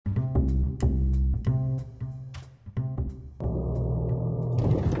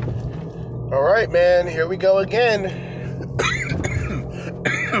All right, man, here we go again.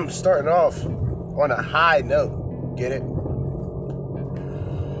 Starting off on a high note, get it?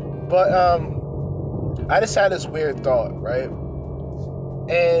 But I just had this weird thought, right?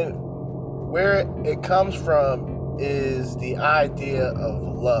 And where it comes from is the idea of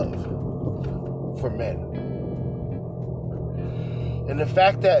love for men. And the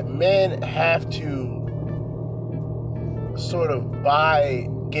fact that men have to sort of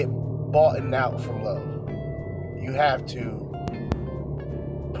get bought out from love. You have to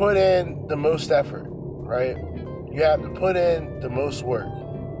put in the most effort, right? You have to put in the most work.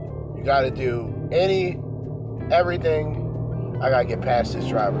 You got to do everything. I got to get past this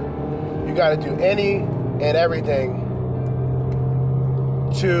driver. You got to do any and everything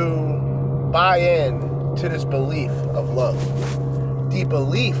to buy in to this belief of love. The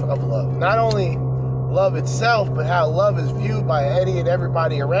belief of love. Not only love itself, but how love is viewed by any and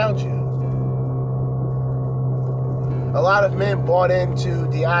everybody around you. A lot of men bought into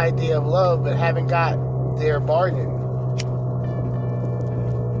the idea of love, but haven't got their bargain.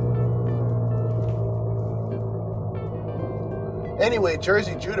 Anyway,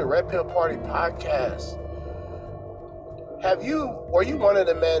 Jersey Judah, Red Pill Party Podcast. Were you one of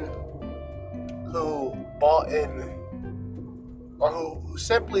the men who bought in, or who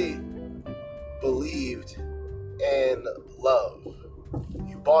simply believed in love?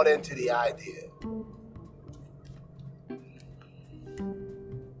 You bought into the idea.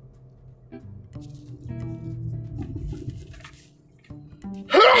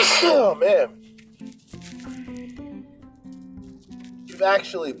 Oh, man. You've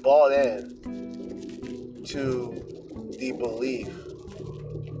actually bought in to the belief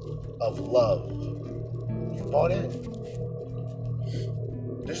of love. You bought in.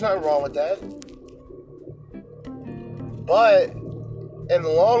 There's nothing wrong with that. But in the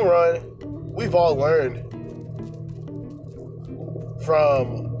long run, we've all learned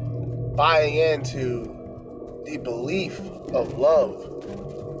from buying into the belief of love.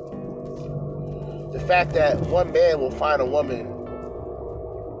 The fact that one man will find a woman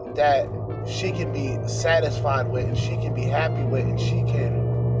that she can be satisfied with and she can be happy with and she can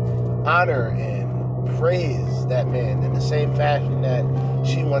honor and praise that man in the same fashion that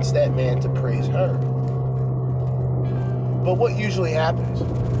she wants that man to praise her. But what usually happens?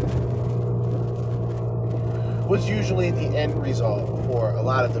 What's usually the end result for a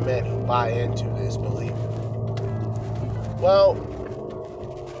lot of the men who buy into this belief? Well,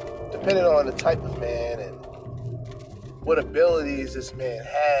 depending on the type of man and what abilities this man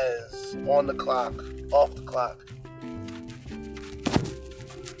has on the clock, off the clock,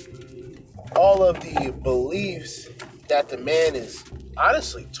 all of the beliefs that the man is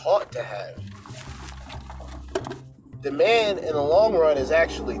honestly taught to have. The man, in the long run, is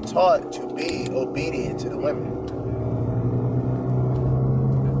actually taught to be obedient to the women.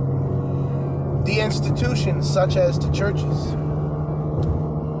 The institutions, such as the churches,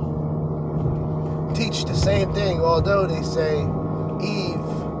 teach the same thing, although they say Eve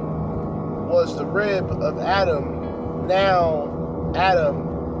was the rib of Adam. Now Adam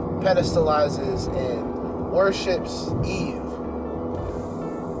pedestalizes and worships Eve.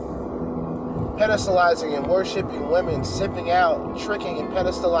 Pedestalizing and worshiping women, sipping out, tricking and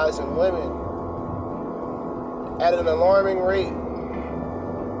pedestalizing women at an alarming rate.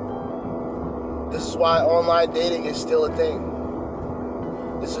 This is why online dating is still a thing.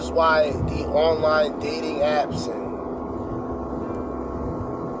 This is why the online dating apps and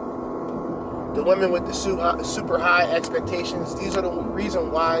the women with the super high expectations, these are the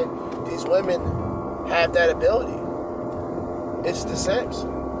reason why these women have that ability. It's the simps.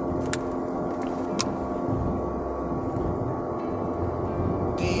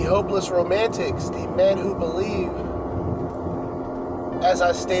 The hopeless romantics, the men who believe, as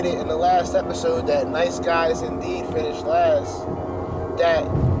I stated in the last episode, that nice guys indeed finish last, that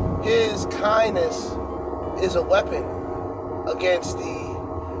his kindness is a weapon against the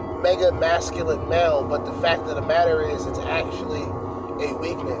mega masculine male, but the fact of the matter is it's actually a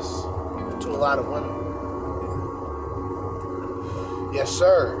weakness to a lot of women. Yes,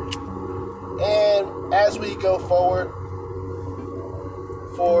 sir. And as we go forward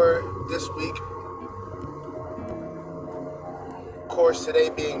for this week, of course, today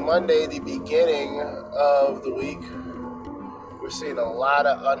being Monday, the beginning of the week, we're seeing a lot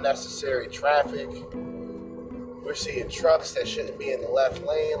of unnecessary traffic. We're seeing trucks that shouldn't be in the left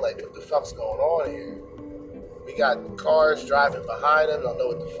lane. Like, what the fuck's going on here? We got cars driving behind them, don't know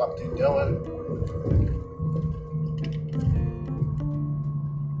what the fuck they're doing.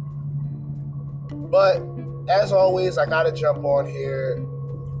 But, as always, I gotta jump on here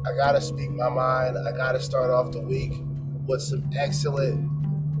I gotta speak my mind. I gotta start off the week with some excellent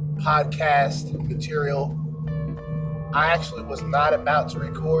podcast material. I actually was not about to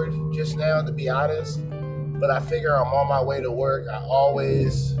record just now, to be honest, but I figure I'm on my way to work. I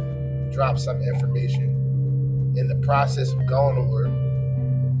always drop some information in the process of going to work.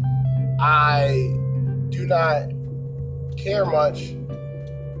 I do not care much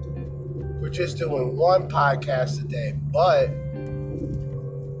for just doing one podcast a day, but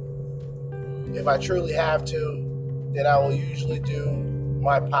if I truly have to, then I will usually do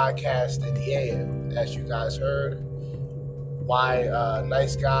my podcast in the AM. As you guys heard, my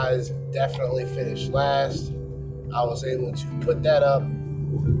Nice Guys definitely finished last. I was able to put that up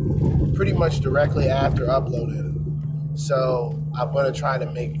pretty much directly after uploading. So I'm going to try to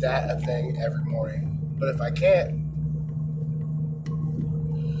make that a thing every morning. But if I can't,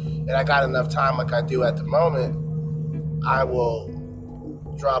 and I got enough time like I do at the moment, I will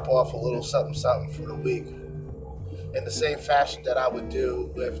drop off a little something for the week in the same fashion that I would do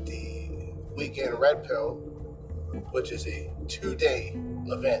with the Weekend Red Pill, which is a 2-day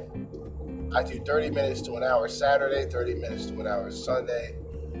event. I do 30 minutes to an hour Saturday, 30 minutes to an hour Sunday,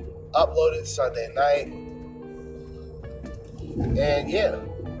 uploaded Sunday night, and yeah,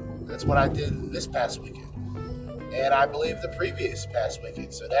 that's what I did this past weekend, and I believe the previous past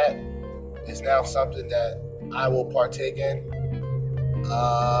weekend, so that is now something that I will partake in.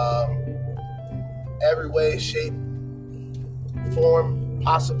 Every way, shape, form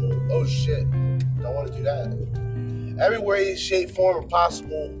possible. Oh shit, don't want to do that. Every way, shape, form, and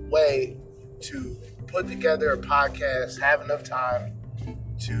possible way to put together a podcast, have enough time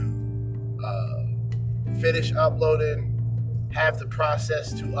to finish uploading, have the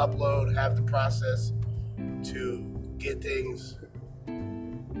process to upload, have the process to get things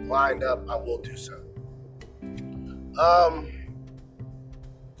lined up, I will do so.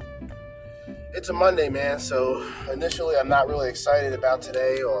 It's a Monday, man, so initially I'm not really excited about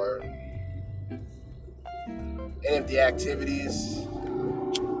today or any of the activities,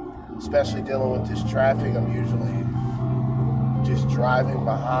 especially dealing with this traffic. I'm usually just driving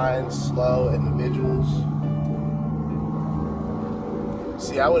behind slow individuals.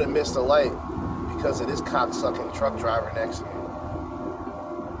 See, I would have missed a light because of this cocksucking truck driver next to me.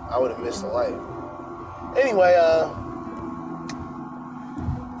 I would have missed a light. Anyway,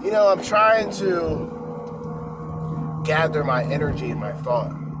 I'm trying to gather my energy and my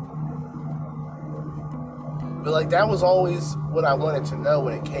thought. But, that was always what I wanted to know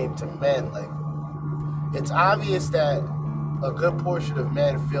when it came to men. It's obvious that a good portion of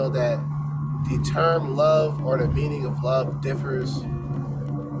men feel that the term love or the meaning of love differs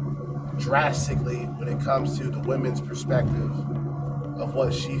drastically when it comes to the women's perspective of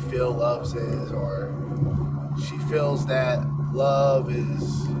what she feels love is, or she feels that love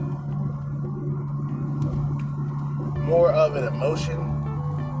is more of an emotion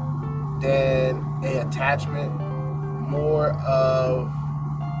than an attachment, more of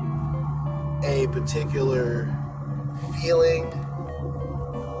a particular feeling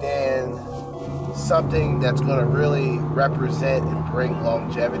than something that's going to really represent and bring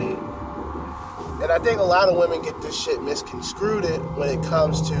longevity. And I think a lot of women get this shit misconstrued when it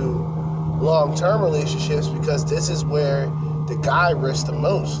comes to long-term relationships, because this is where the guy risks the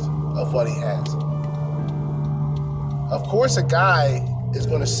most of what he has. Of course, a guy is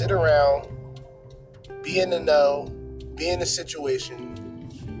going to sit around, be in the know, be in the situation,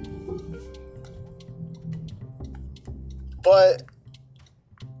 but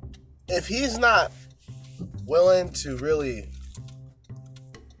if he's not willing to really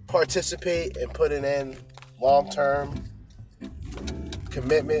participate and put it in long-term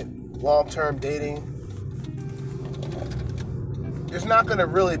commitment, long-term dating, there's not going to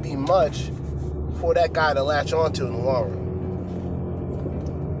really be much for that guy to latch onto in the long run.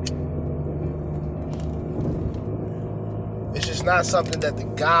 It's just not something that the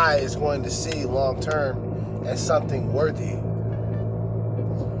guy is going to see long-term as something worthy.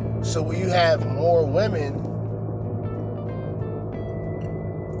 So when you have more women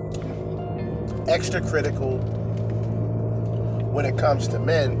extra critical when it comes to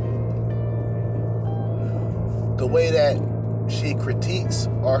men, the way that she critiques,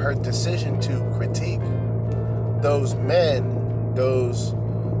 or her decision to critique those men, those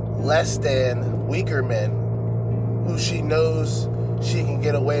less than weaker men who she knows she can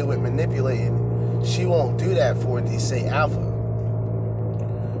get away with manipulating, she won't do that for the, say, alpha.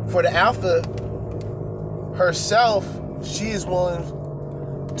 For the alpha herself, she is willing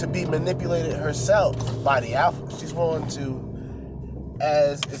to be manipulated herself by the alpha. She's willing to,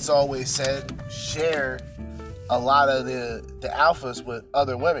 as it's always said, share a lot of the alphas with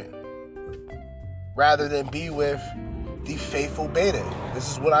other women rather than be with the faithful beta.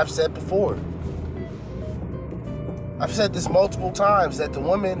 This is what I've said before. I've said this multiple times, that the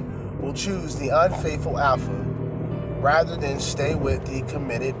women will choose the unfaithful alpha rather than stay with the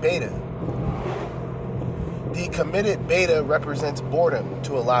committed beta. The committed beta represents boredom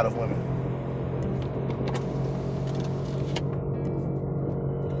to a lot of women.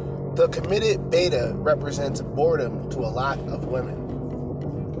 The committed beta represents boredom to a lot of women.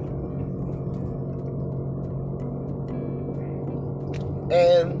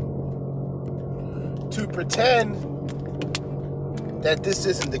 And to pretend that this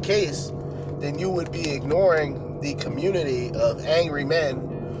isn't the case, then you would be ignoring the community of angry men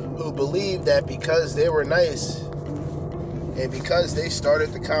who believe that because they were nice and because they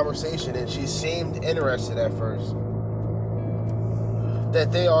started the conversation and she seemed interested at first,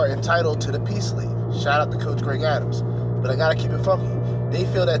 that they are entitled to the peace leave. Shout out to Coach Greg Adams. But I gotta keep it funky. They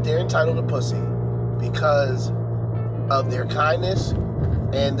feel that they're entitled to pussy because of their kindness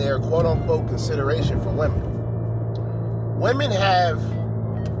and their quote-unquote consideration for women. Women have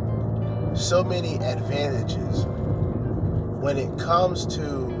so many advantages when it comes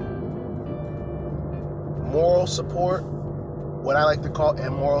to moral support, what I like to call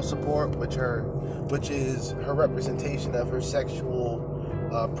immoral support, which is her representation of her sexual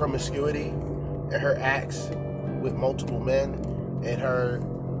promiscuity and her acts with multiple men and her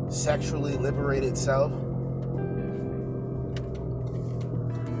sexually liberated self.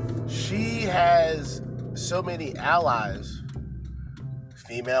 She has so many allies,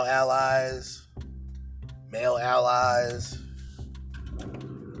 female allies, male allies,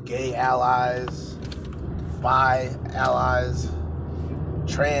 gay allies, bi allies,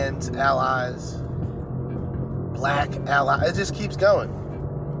 trans allies, black allies. It just keeps going.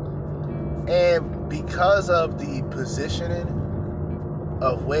 And because of the positioning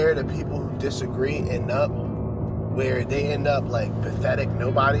of where the people who disagree end up, where they end up like pathetic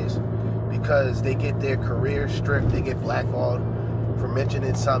nobodies because they get their career stripped, they get blackballed for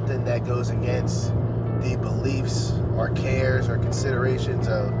mentioning something that goes against the beliefs or cares or considerations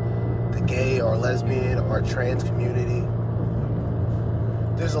of the gay or lesbian or trans community.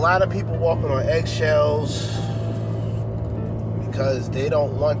 There's a lot of people walking on eggshells because they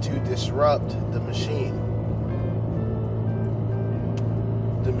don't want to disrupt the machine.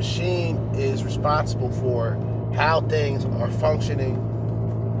 The machine is responsible for how things are functioning,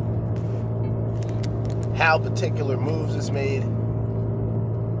 how particular moves is made,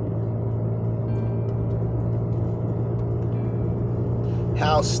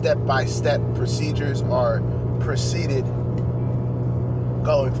 how step-by-step procedures are proceeded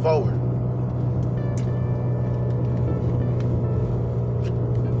going forward.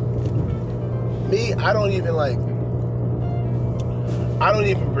 Me, I don't even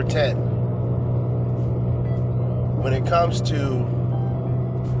pretend when it comes to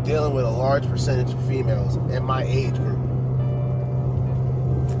dealing with a large percentage of females in my age group.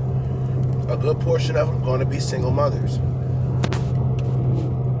 A good portion of them are going to be single mothers.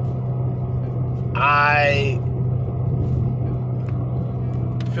 I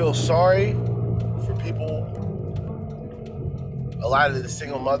feel sorry for people, a lot of the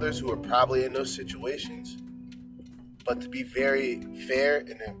single mothers who are probably in those situations. But to be very fair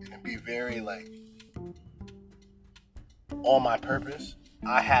and to be very on my purpose,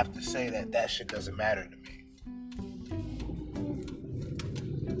 I have to say that shit doesn't matter to me.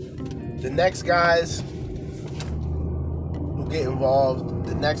 The next guys who get involved,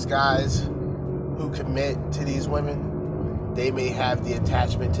 the next guys who commit to these women, they may have the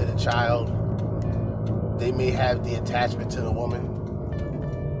attachment to the child. They may have the attachment to the woman.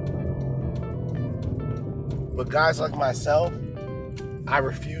 But guys like myself, I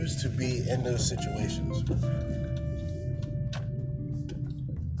refuse to be in those situations.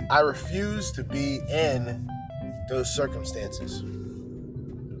 I refuse to be in those circumstances.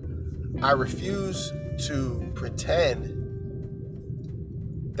 I refuse to pretend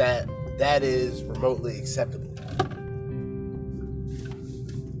that is remotely acceptable.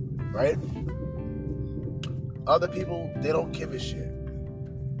 Right? Other people, they don't give a shit.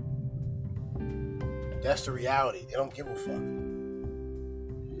 That's the reality. They don't give a fuck.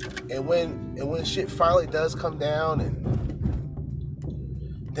 And when shit finally does come down and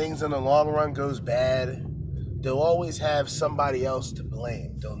things in the long run goes bad, they'll always have somebody else to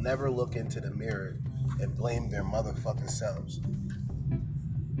blame. They'll never look into the mirror and blame their motherfucking selves.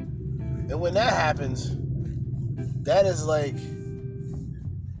 And when that happens, that is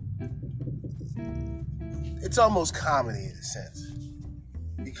it's almost comedy in a sense.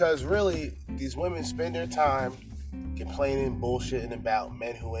 Because really, these women spend their time complaining, bullshitting about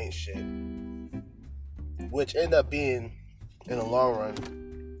men who ain't shit, which end up being, in the long run,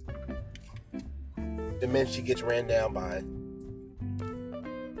 the men she gets ran down by.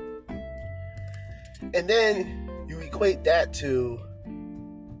 And then you equate that to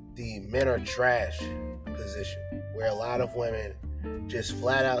the men are trash position, where a lot of women just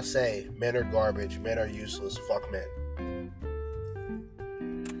flat out say men are garbage, men are useless, fuck men.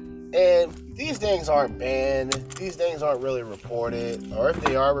 And these things aren't banned, these things aren't really reported, or if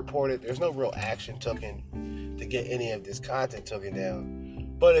they are reported, there's no real action taken to get any of this content taken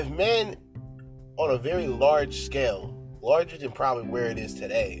down. But if men on a very large scale, larger than probably where it is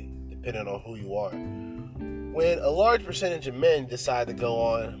today, depending on who you are, when a large percentage of men decide to go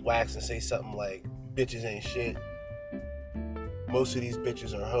on wax and say something like, bitches ain't shit, most of these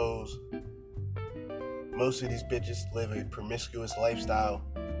bitches are hoes, most of these bitches live a promiscuous lifestyle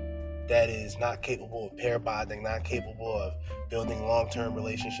that is not capable of pair bonding, not capable of building long-term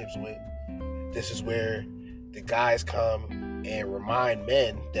relationships with. This is where the guys come and remind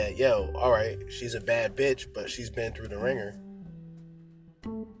men that, yo, all right, she's a bad bitch, but she's been through the ringer.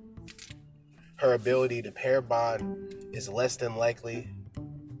 Her ability to pair bond is less than likely,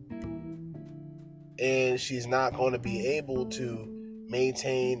 and she's not going to be able to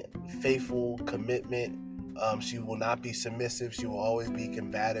maintain faithful commitment. She will not be submissive. She will always be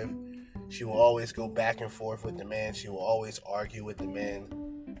combative. She will always go back and forth with the man. She will always argue with the man.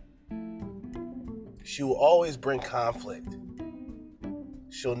 She will always bring conflict.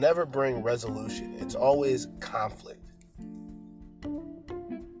 She'll never bring resolution. It's always conflict.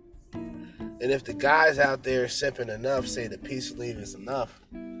 And if the guys out there simping enough say the peace leave is enough,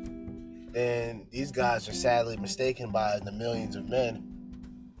 then these guys are sadly mistaken by the millions of men.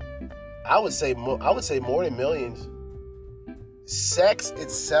 I would say more than millions. Sex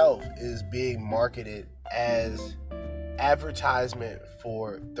itself is being marketed as advertisement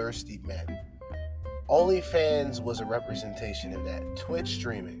for thirsty men. OnlyFans was a representation of that. Twitch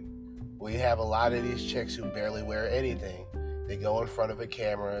streaming, where you have a lot of these chicks who barely wear anything. They go in front of a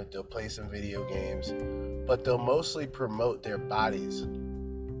camera, they'll play some video games, but they'll mostly promote their bodies.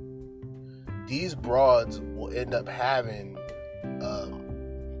 These broads will end up having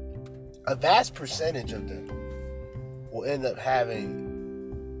a vast percentage of them will end up having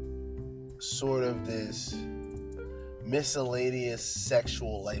sort of this miscellaneous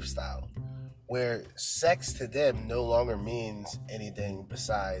sexual lifestyle where sex to them no longer means anything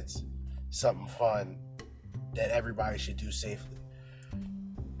besides something fun that everybody should do safely.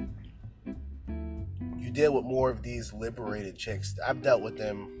 You deal with more of these liberated chicks. I've dealt with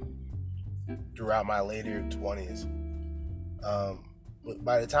them throughout my later 20s.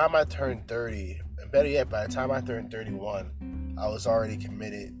 By the time I turned 30, and better yet, by the time I turned 31, I was already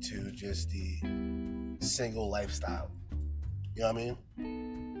committed to just the single lifestyle. You know what I mean?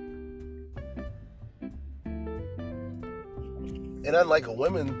 And unlike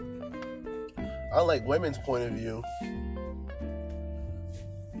women's point of view,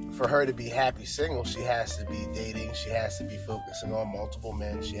 for her to be happy single, she has to be dating, she has to be focusing on multiple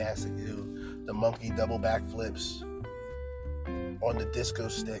men, she has to do the monkey double backflips on the disco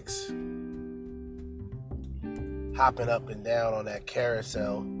sticks, hopping up and down on that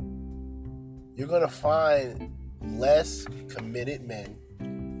carousel. You're going to find less committed men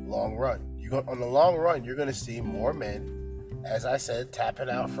long run. On the long run, you're going to see more men, as I said, tapping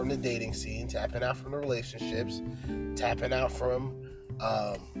out from the dating scene, tapping out from the relationships, tapping out from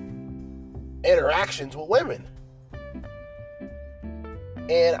interactions with women.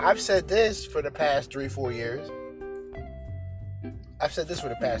 And I've said this for the past 3-4 years.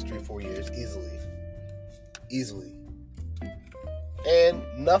 Easily. And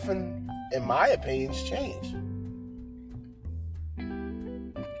nothing, in my opinion, has changed.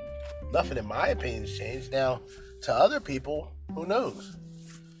 Now, to other people, who knows?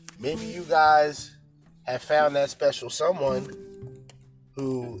 Maybe you guys have found that special someone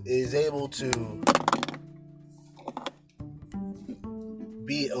who is able to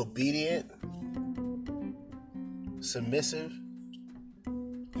be obedient, submissive,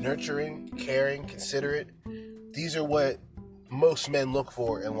 nurturing, caring, considerate. These are what most men look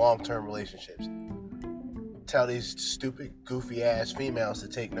for in long-term relationships. Tell these stupid, goofy-ass females to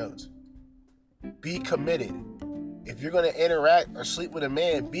take notes. Be committed. If you're going to interact or sleep with a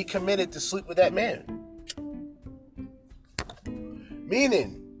man, be committed to sleep with that man.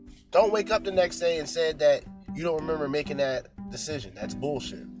 Meaning, don't wake up the next day and say that you don't remember making that decision. That's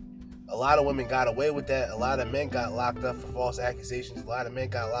bullshit. A lot of women got away with that. A lot of men got locked up for false accusations. A lot of men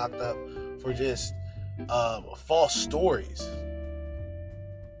got locked up for just false stories.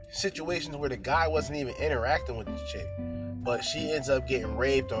 situations where the guy wasn't even interacting with the chick, but she ends up getting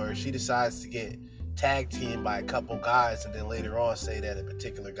raped, or she decides to get tag teamed by a couple guys and then later on say that a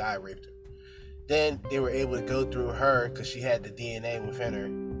particular guy raped her. Then they were able to go through her because she had the DNA within her,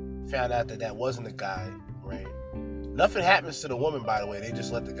 found out that that wasn't a guy, right? Nothing happens to the woman, by the way. They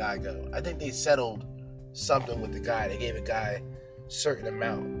just let the guy go. I think they settled something with the guy. They gave a guy a certain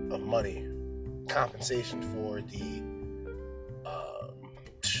amount of money, compensation for the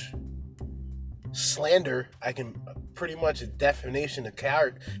slander. I can pretty much a defamation of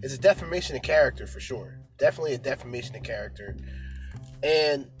character. It's a defamation of character for sure. Definitely a defamation of character.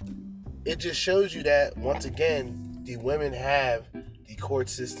 And it just shows you that, once again, the women have the court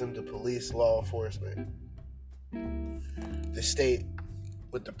system, the police, law enforcement, the state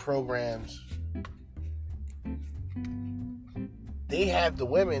with the programs. They have the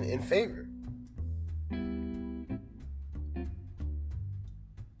women in favor.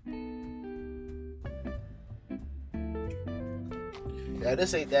 Now,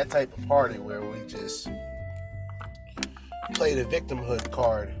 this ain't that type of party where we just play the victimhood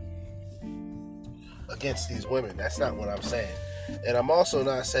card against these women. That's not what I'm saying. And I'm also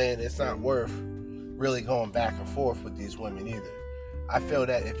not saying it's not worth really going back and forth with these women either. I feel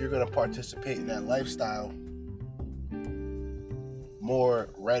that if you're going to participate in that lifestyle, more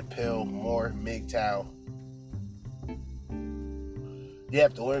red pill, more MGTOW, you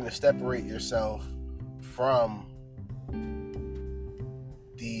have to learn to separate yourself from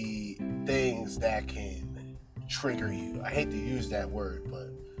the things that can trigger you. I hate to use that word, but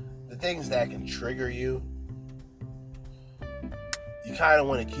the things that can trigger you, you kind of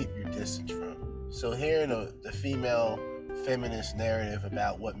want to keep your distance from. So hearing the female feminist narrative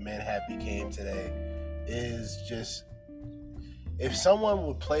about what men have became today is just, if someone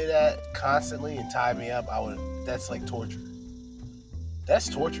would play that constantly and tie me up, that's like torture. That's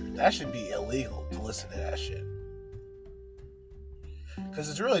torture. That should be illegal to listen to that shit. Because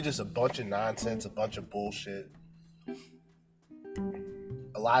it's really just a bunch of nonsense, a bunch of bullshit.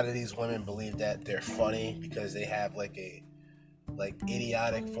 A lot of these women believe that they're funny because they have like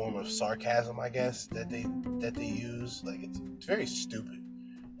idiotic form of sarcasm, I guess, that they use. Like, it's very stupid,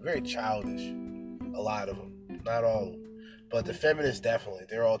 very childish. A lot of them, not all of them, but the feminists definitely.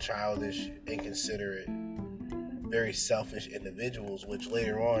 They're all childish, inconsiderate, very selfish individuals. Which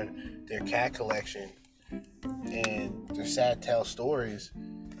later on, their cat collection and their sad tale stories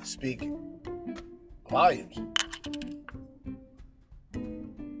speak volumes.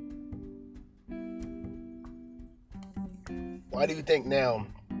 Why do you think now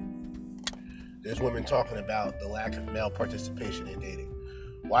there's women talking about the lack of male participation in dating?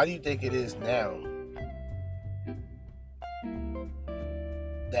 Why do you think it is now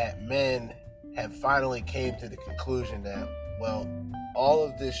that men have finally came to the conclusion that, well, all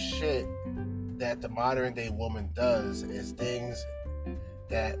of this shit that the modern day woman does is things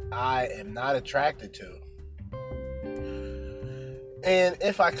that I am not attracted to? And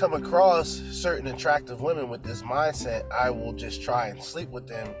if I come across certain attractive women with this mindset, I will just try and sleep with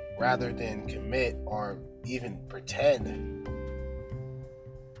them rather than commit or even pretend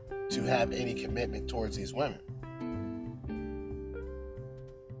to have any commitment towards these women.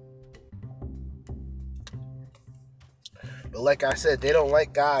 But like I said, they don't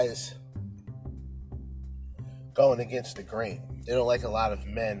like guys going against the grain. They don't like a lot of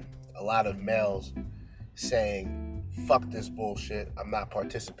males saying, fuck this bullshit, I'm not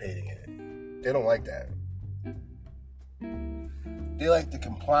participating in it. They don't like that. They like the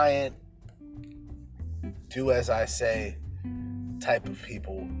compliant, do as I say type of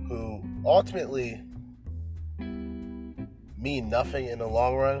people who ultimately mean nothing in the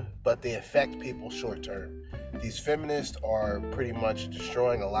long run, but they affect people short term. These feminists are pretty much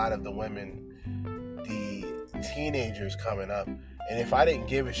destroying a lot of the women, the teenagers coming up. And if I didn't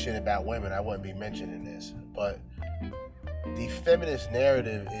give a shit about women, I wouldn't be mentioning this. But the feminist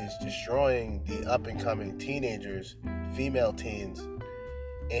narrative is destroying the up-and-coming teenagers, female teens,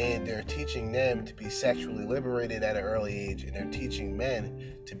 and they're teaching them to be sexually liberated at an early age, and they're teaching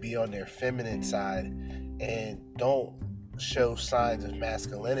men to be on their feminine side and don't show signs of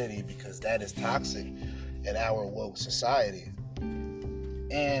masculinity, because that is toxic in our woke society.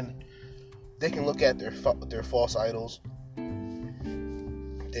 And they can look at their false idols,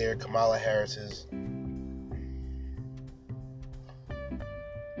 their Kamala Harris's,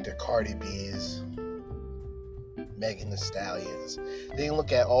 their Cardi B's, Megan Thee Stallions. They can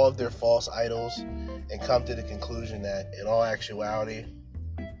look at all of their false idols and come to the conclusion that in all actuality,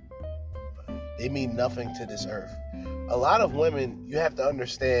 they mean nothing to this earth. A lot of women, you have to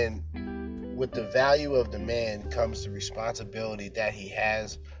understand, with the value of the man comes the responsibility that he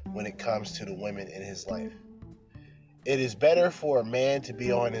has when it comes to the women in his life. It is better for a man to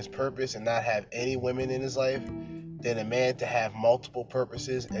be on his purpose and not have any women in his life than a man to have multiple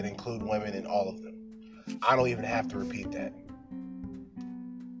purposes and include women in all of them. I don't even have to repeat that.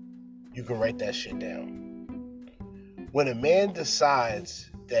 You can write that shit down. When a man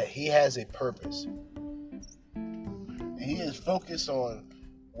decides that he has a purpose, he is focused on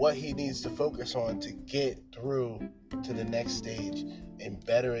what he needs to focus on to get through to the next stage and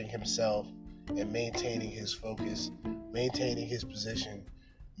bettering himself and maintaining his focus, maintaining his position,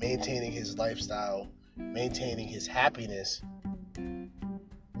 maintaining his lifestyle, maintaining his happiness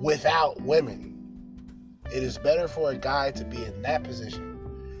without women. It is better for a guy to be in that position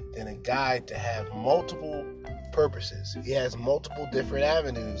than a guy to have multiple purposes. He has multiple different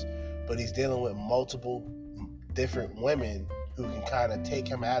avenues, but he's dealing with multiple different women who can kind of take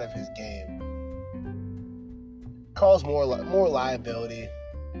him out of his game. Cause more liability,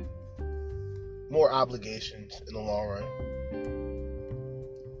 more obligations in the long run.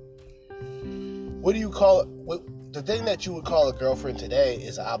 What do you call it? The thing that you would call a girlfriend today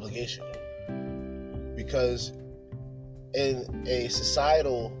is an obligation. Because in a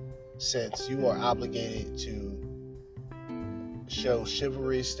societal sense, you are obligated to show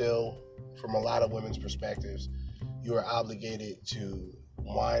chivalry still from a lot of women's perspectives. You are obligated to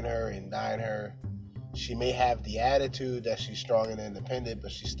wine her and dine her. She may have the attitude that she's strong and independent,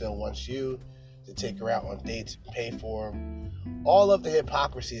 but she still wants you to take her out on dates and pay for them. All of the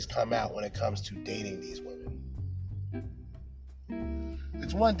hypocrisies come out when it comes to dating these women.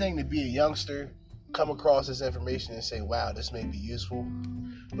 It's one thing to be a youngster, come across this information and say, wow, this may be useful.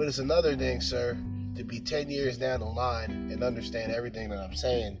 But it's another thing, sir, to be 10 years down the line and understand everything that I'm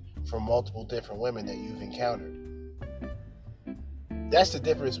saying from multiple different women that you've encountered. That's the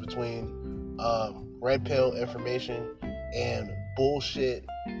difference between red pill information and bullshit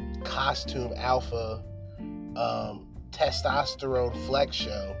costume alpha testosterone flex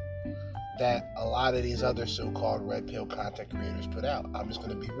show that a lot of these other so-called red pill content creators put out. I'm just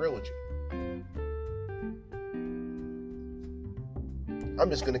going to be real with you. I'm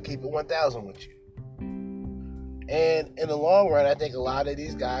just going to keep it 1,000 with you. And in the long run, I think a lot of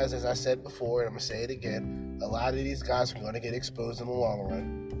these guys, as I said before, and I'm going to say it again, a lot of these guys are going to get exposed in the long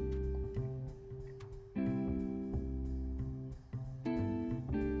run.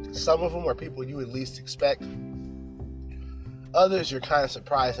 Some of them are people you would least expect. Others, you're kind of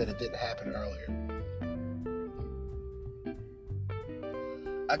surprised that it didn't happen earlier.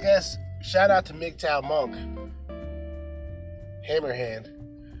 I guess, shout out to MGTOW Monk, Hammerhand.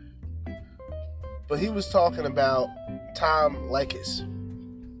 But he was talking about Tom Leykis.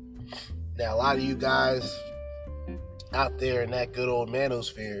 Now, a lot of you guys out there in that good old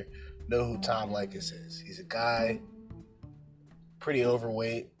manosphere know who Tom Leykis is. He's a guy, pretty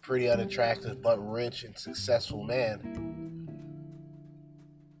overweight, pretty unattractive, but rich and successful man.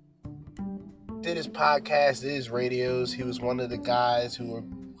 Did his podcast, did his radios. He was one of the guys who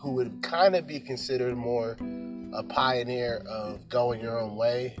would kind of be considered more a pioneer of going your own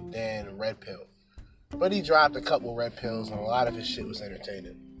way than red pill. But he dropped a couple red pills and a lot of his shit was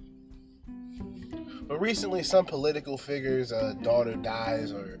entertaining. But recently, some political figure's daughter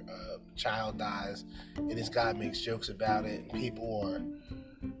dies or child dies, and this guy makes jokes about it, and people are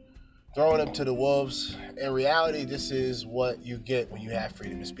throwing him to the wolves. In reality, this is what you get when you have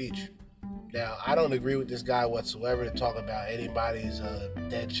freedom of speech. Now, I don't agree with this guy whatsoever to talk about anybody's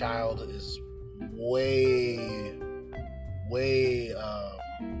dead child is way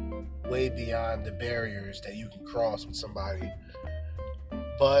beyond the barriers that you can cross with somebody.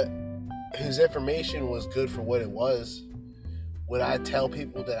 But his information was good for what it was. Would I tell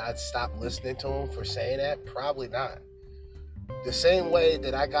people that I'd stop listening to him for saying that? Probably not. The same way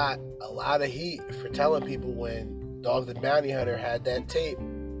that I got a lot of heat for telling people when Dog the Bounty Hunter had that tape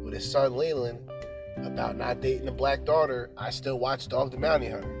with his son Leland about not dating a black daughter, I still watch Dog the Bounty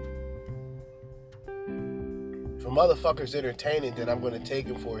Hunter. If a motherfucker's entertaining, then I'm going to take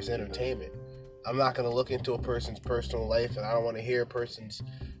him for his entertainment. I'm not going to look into a person's personal life, and I don't want to hear a person's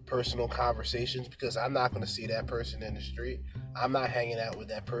personal conversations because I'm not going to see that person in the street. I'm not hanging out with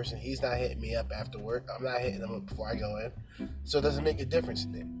that person. He's not hitting me up after work. I'm not hitting him up before I go in. So it doesn't make a difference to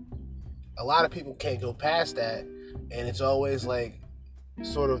me. A lot of people can't go past that, and it's always like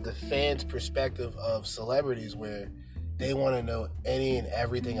sort of the fans' perspective of celebrities where they want to know any and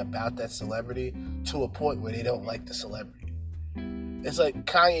everything about that celebrity to a point where they don't like the celebrity. It's like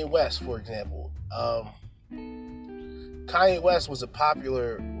Kanye West, for example. Kanye West was a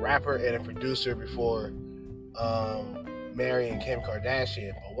popular rapper and a producer before marrying Kim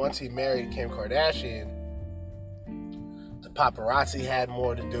Kardashian. But once he married Kim Kardashian, the paparazzi had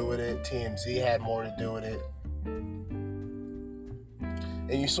more to do with it. TMZ had more to do with it.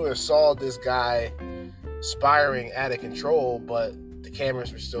 And you sort of saw this guy spiraling out of control, but the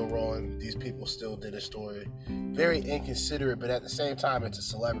cameras were still rolling. These people still did a story. Very inconsiderate, but at the same time, it's a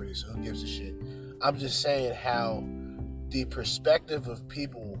celebrity, so who gives a shit? I'm just saying how the perspective of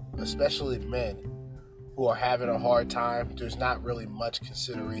people, especially men, who are having a hard time, there's not really much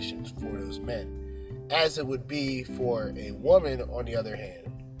consideration for those men, as it would be for a woman, on the other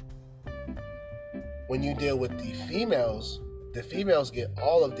hand. When you deal with the females get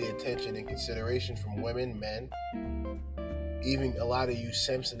all of the attention and consideration from women, men, even a lot of you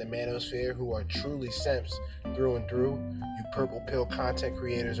simps in the manosphere who are truly simps through and through. You purple pill content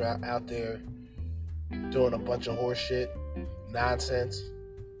creators are out there doing a bunch of horse shit, nonsense,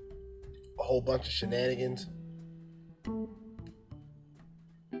 a whole bunch of shenanigans.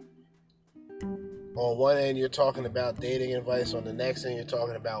 On one end, you're talking about dating advice. On the next end, you're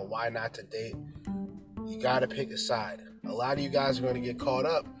talking about why not to date. You gotta pick a side. A lot of you guys are going to get caught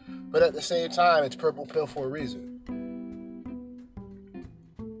up, but at the same time, it's purple pill for a reason.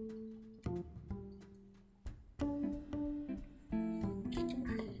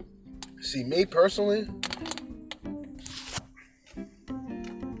 See, me personally,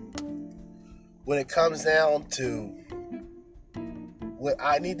 when it comes down to what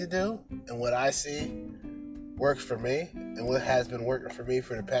I need to do and what I see works for me and what has been working for me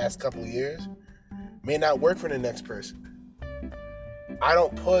for the past couple of years may not work for the next person. I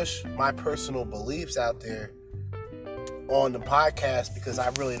don't push my personal beliefs out there on the podcast because I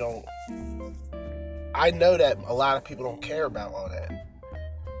really don't. I know that a lot of people don't care about all that.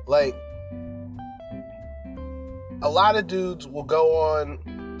 Like, a lot of dudes will go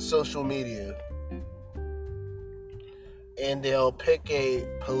on social media and they'll pick a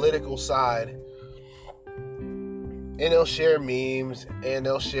political side and they'll share memes and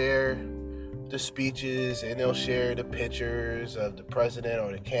they'll share the speeches and they'll share the pictures of the president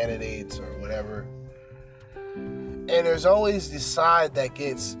or the candidates or whatever. And there's always this side that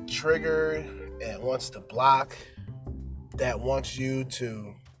gets triggered and wants to block, that wants you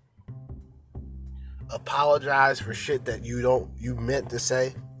to apologize for shit that you meant to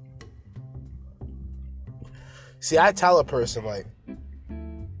say. See, I tell a person, like,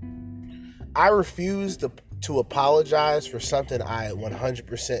 I refuse to apologize for something I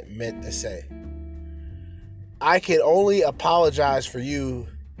 100% meant to say. I can only apologize for you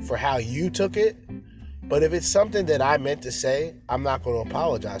for how you took it, but if it's something that I meant to say, I'm not going to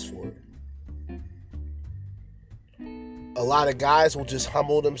apologize for it. A lot of guys will just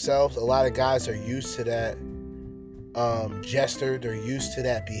humble themselves. A lot of guys are used to that gesture. They're used to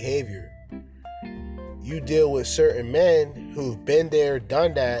that behavior. You deal with certain men who've been there,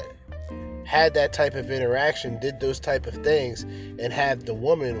 done that, had that type of interaction, did those type of things, and had the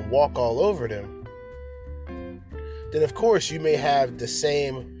woman walk all over them, then of course you may have the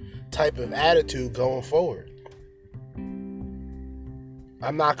same type of attitude going forward.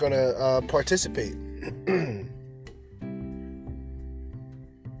 I'm not going to participate.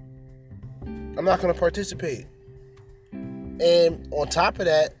 I'm not going to participate. And on top of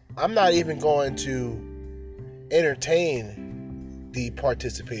that, I'm not even going to entertain the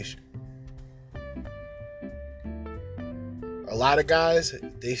participation. A lot of guys,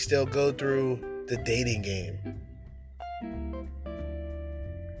 they still go through the dating game.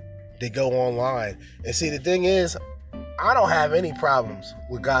 They go online. And see, the thing is, I don't have any problems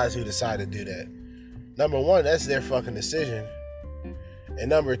with guys who decide to do that. Number one, that's their fucking decision. And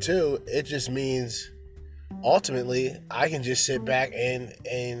number two, it just means ultimately I can just sit back and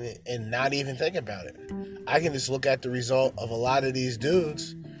not even think about it. I can just look at the result of a lot of these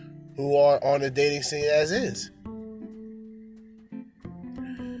dudes who are on the dating scene as is.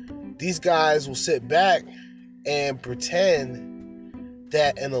 These guys will sit back and pretend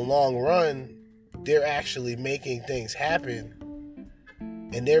that in the long run, they're actually making things happen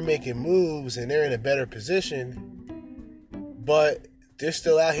and they're making moves and they're in a better position, but they're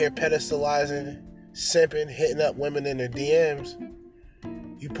still out here pedestalizing, simping, hitting up women in their DMs.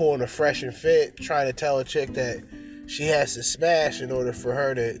 You pulling a fresh and fit, trying to tell a chick that she has to smash in order for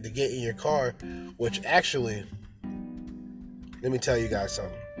her to get in your car, which actually, let me tell you guys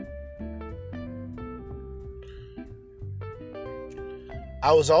something.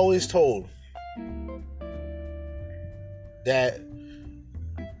 I was always told that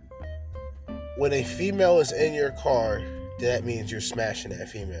when a female is in your car, that means you're smashing that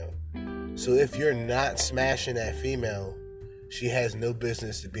female. So if you're not smashing that female, she has no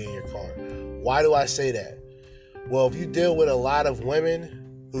business to be in your car. Why do I say that? Well, if you deal with a lot of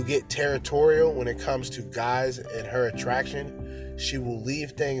women who get territorial when it comes to guys and her attraction. She will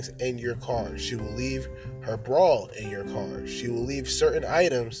leave things in your car. She will leave her bra in your car. She will leave certain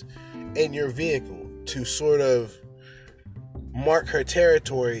items in your vehicle to sort of mark her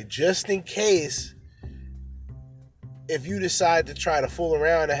territory, just in case if you decide to try to fool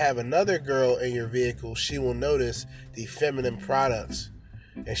around and have another girl in your vehicle, she will notice the feminine products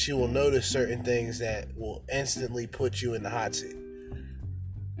and she will notice certain things that will instantly put you in the hot seat.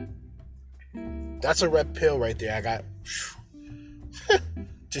 That's a red pill right there. I got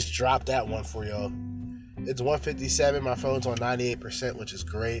just dropped that one for y'all. It's 1:57. My phone's on 98%, which is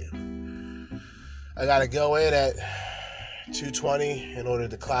great. I gotta go in at 2:20 in order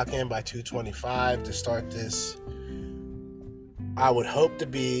to clock in by 2:25 to start this. I would hope to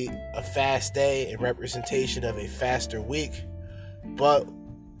be a fast day in representation of a faster week, but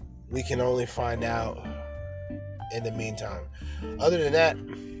we can only find out in the meantime. Other than that,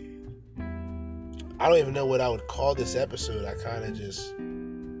 I don't even know what I would call this episode. I kind of just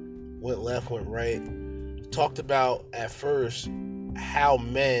went left, went right. Talked about at first how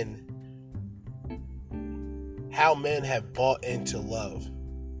men have bought into love.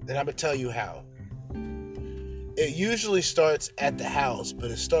 And I'm going to tell you how. It usually starts at the house, but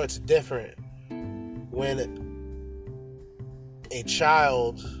it starts different when a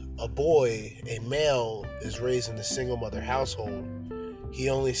child, a boy, a male is raised in a single mother household. He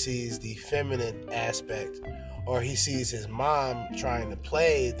only sees the feminine aspect, or he sees his mom trying to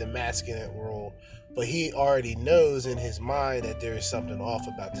play the masculine role, but he already knows in his mind that there is something off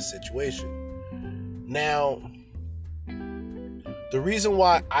about the situation. Now, the reason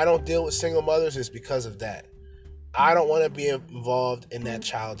why I don't deal with single mothers is because of that. I don't want to be involved in that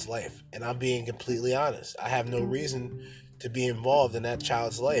child's life. And I'm being completely honest. I have no reason to be involved in that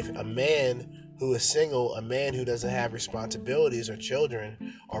child's life. A man who is single, a man who doesn't have responsibilities or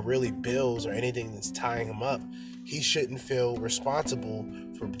children or really bills or anything that's tying him up, he shouldn't feel responsible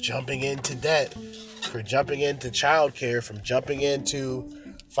for jumping into debt, for jumping into childcare, from jumping into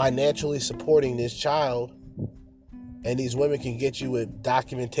financially supporting this child. And these women can get you with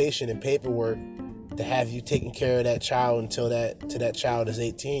documentation and paperwork to have you taking care of that child until that child is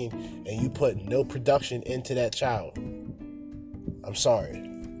 18, and you put no production into that child. I'm sorry.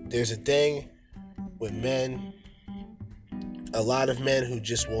 There's a thing with men, a lot of men who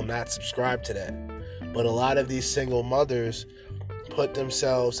just will not subscribe to that. But a lot of these single mothers put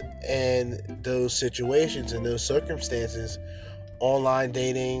themselves in those situations, in those circumstances, online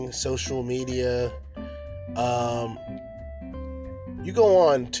dating, social media. You go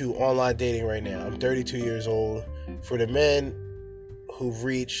on to online dating right now. I'm 32 years old. For the men who've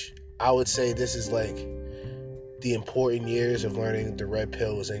reached, I would say this is like the important years of learning the red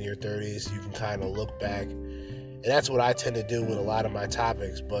pill is in your 30s. You can kind of look back. And that's what I tend to do with a lot of my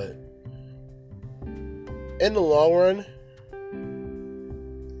topics. But in the long run,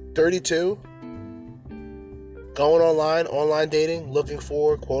 32, going online dating, looking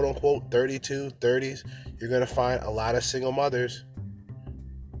for quote-unquote 32, 30s, you're going to find a lot of single mothers.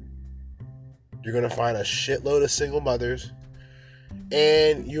 You're going to find a shitload of single mothers.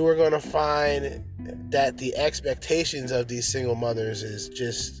 And you are going to find that the expectations of these single mothers is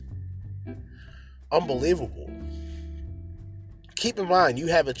just unbelievable. Keep in mind, you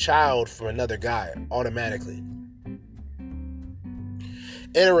have a child from another guy automatically.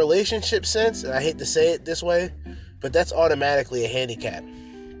 In a relationship sense, and I hate to say it this way, but that's automatically a handicap.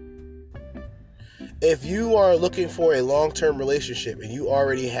 If you are looking for a long-term relationship and you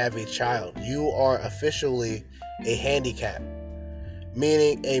already have a child, you are officially a handicap.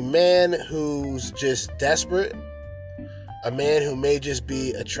 Meaning a man who's just desperate, a man who may just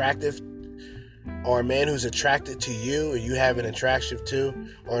be attractive, or a man who's attracted to you and you have an attraction to,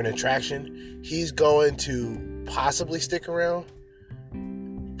 or an attraction, he's going to possibly stick around.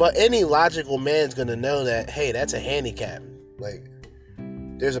 But any logical man's going to know that, hey, that's a handicap. Like,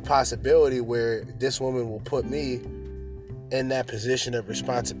 there's a possibility where this woman will put me in that position of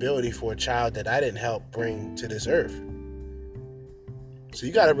responsibility for a child that I didn't help bring to this earth. So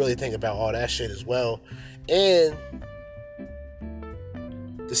you got to really think about all that shit as well. And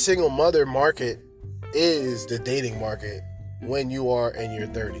the single mother market is the dating market when you are in your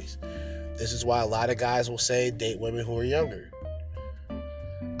 30s. This is why a lot of guys will say date women who are younger.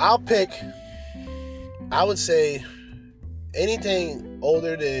 I would say anything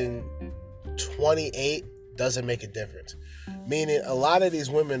older than 28 doesn't make a difference. Meaning a lot of these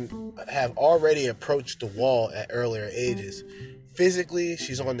women have already approached the wall at earlier ages. Physically,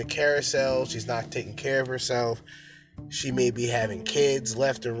 she's on the carousel. She's not taking care of herself. She may be having kids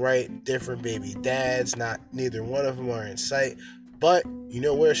left and right, different baby dads. Neither one of them are in sight. But you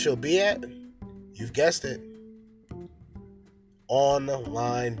know where she'll be at? You've guessed it.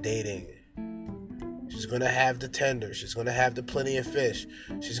 Online dating. She's going to have the Tinder. She's going to have the Plenty of Fish.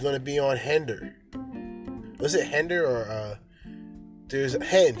 She's going to be on Hinder. Was it Hinder or there's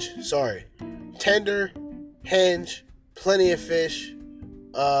Hinge? Sorry. Tinder, Hinge, Plenty of Fish.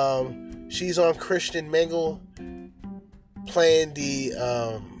 She's on Christian Mingle playing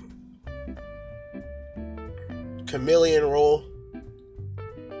the chameleon role.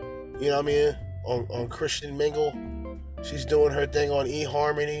 You know what I mean? On Christian Mingle. She's doing her thing on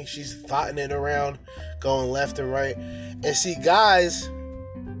eHarmony. She's thotting it around, going left and right. And see, guys,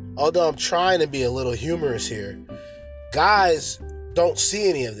 although I'm trying to be a little humorous here, guys don't see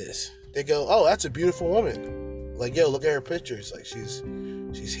any of this. They go, oh, that's a beautiful woman. Like, yo, look at her pictures. Like, she's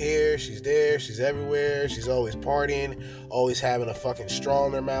here, she's there, she's everywhere. She's always partying, always having a fucking straw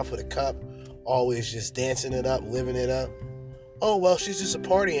in her mouth with a cup, always just dancing it up, living it up. Oh, well, she's just a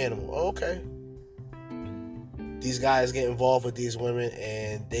party animal. Oh, okay. These guys get involved with these women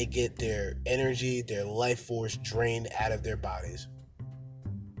and they get their energy, their life force drained out of their bodies.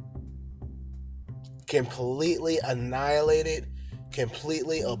 Completely annihilated,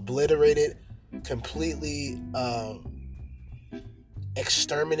 completely obliterated, completely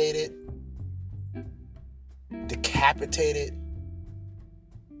exterminated, decapitated.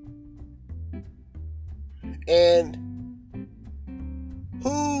 And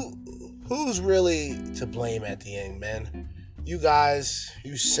who's really to blame at the end, man? You guys,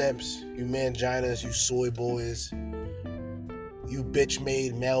 you simps, you manginas, you soy boys, you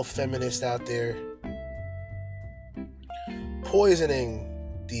bitch-made male feminists out there, poisoning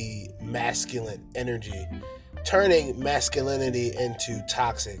the masculine energy, turning masculinity into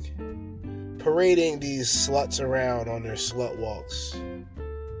toxic, parading these sluts around on their slut walks,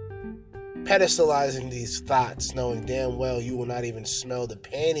 pedestalizing these thoughts, knowing damn well you will not even smell the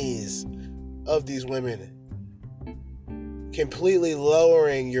panties of these women, completely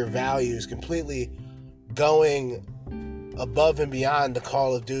lowering your values, completely going above and beyond the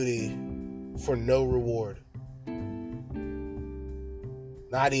call of duty for no reward.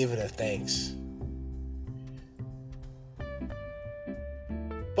 Not even a thanks.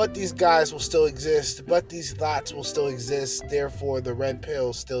 But these guys will still exist. But these thoughts will still exist. Therefore, the red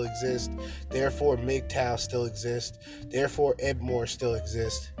pill still exists. Therefore, MGTOW still exists. Therefore, Ibmore still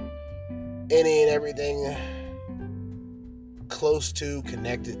exists. Any and everything close to,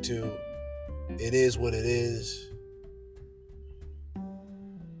 connected to, it is what it is.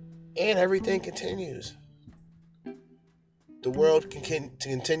 And everything continues. The world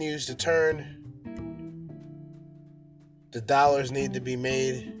continues to turn. The dollars need to be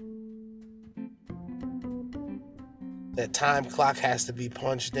made. That time clock has to be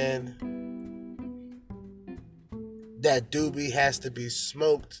punched in. That doobie has to be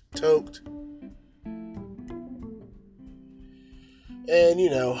smoked, toked. And, you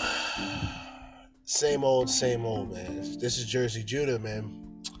know, same old, man. This is Jersey Judah,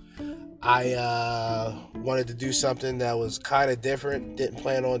 man. I wanted to do something that was kind of different. Didn't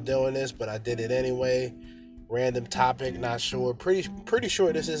plan on doing this, but I did it anyway. Random topic, not sure. Pretty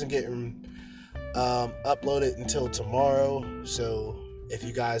sure this isn't getting uploaded until tomorrow. So if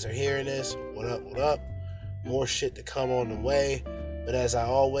you guys are hearing this, what up? More shit to come on the way. But as I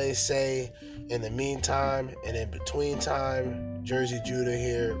always say, in the meantime and in between time, Jersey Judah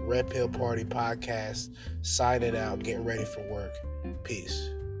here, Red Pill Party Podcast, signing out, getting ready for work. Peace.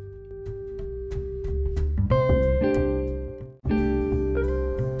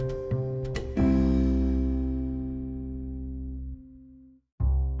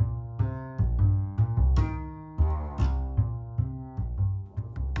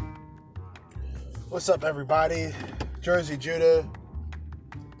 What's up, everybody? Jersey Judah,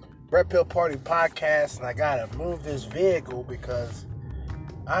 Red Pill Party Podcast, and I gotta move this vehicle because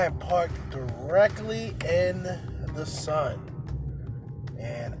I am parked directly in the sun,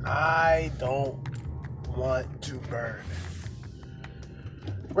 and I don't want to burn.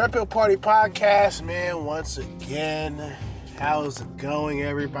 Red Pill Party Podcast, man, once again, how's it going,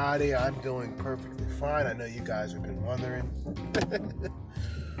 everybody? I'm doing perfectly fine. I know you guys have been wondering.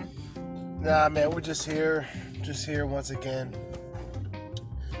 Nah, man, we're just here once again.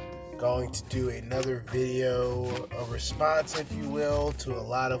 Going to do another video, a response, if you will, to a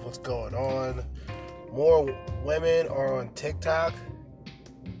lot of what's going on. More women are on TikTok,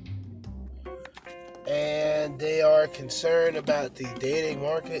 and they are concerned about the dating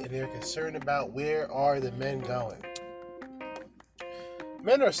market, and they're concerned about where are the men going.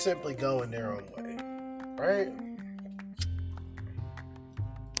 Men are simply going their own way, right?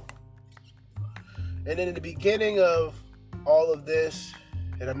 And in the beginning of all of this,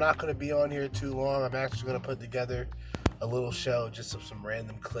 and I'm not going to be on here too long. I'm actually going to put together a little show just of some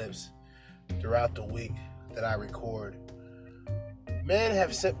random clips throughout the week that I record. Men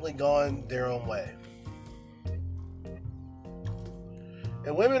have simply gone their own way.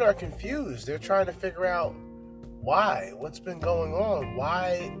 And women are confused. They're trying to figure out why. What's been going on?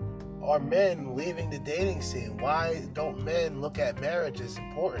 Why are men leaving the dating scene? Why don't men look at marriage as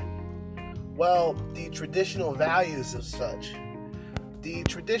important? Well, the traditional values of such. The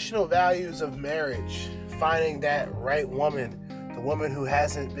traditional values of marriage, finding that right woman, the woman who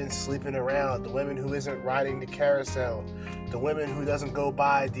hasn't been sleeping around, the woman who isn't riding the carousel, the woman who doesn't go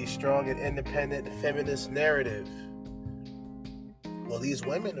by the strong and independent feminist narrative. Well, these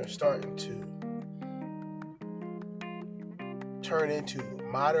women are starting to turn into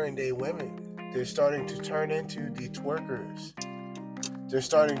modern day women. They're starting to turn into the twerkers. They're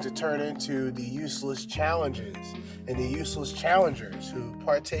starting to turn into the useless challenges and the useless challengers who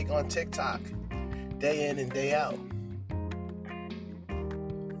partake on TikTok day in and day out.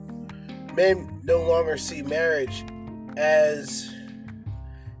 Men no longer see marriage as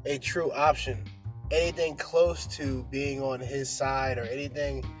a true option. Anything close to being on his side or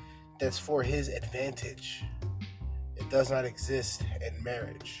anything that's for his advantage, it does not exist in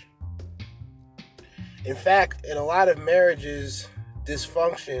marriage. In fact, in a lot of marriages,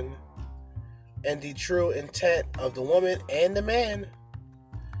 dysfunction and the true intent of the woman and the man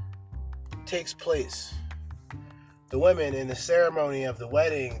takes place. The women in the ceremony of the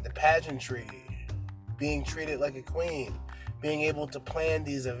wedding, the pageantry, being treated like a queen, being able to plan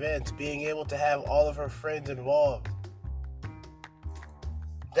these events, being able to have all of her friends involved.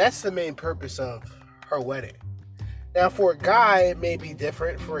 That's the main purpose of her wedding. Now, for a guy, it may be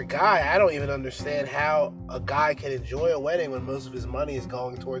different. For a guy, I don't even understand how a guy can enjoy a wedding when most of his money is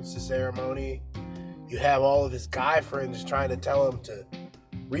going towards the ceremony. You have all of his guy friends trying to tell him to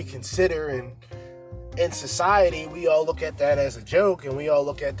reconsider, and in society, we all look at that as a joke, and we all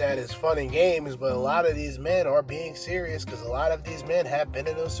look at that as fun and games, but a lot of these men are being serious because a lot of these men have been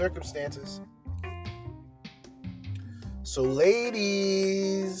in those circumstances. So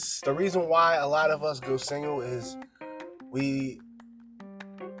ladies, the reason why a lot of us go single is we've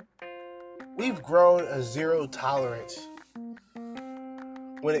grown a zero tolerance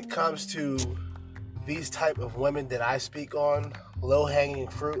when it comes to these type of women that I speak on. Low-hanging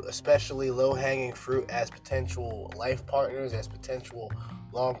fruit, especially low-hanging fruit as potential life partners, as potential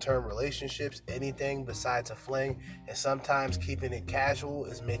long-term relationships. Anything besides a fling, and sometimes keeping it casual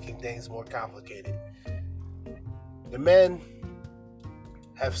is making things more complicated. The men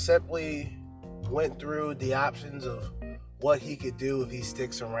have simply went through the options of what he could do if he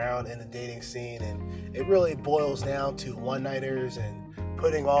sticks around in the dating scene, and it really boils down to one-nighters and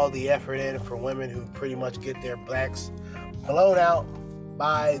putting all the effort in for women who pretty much get their blacks blown out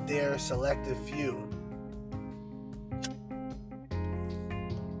by their selective few.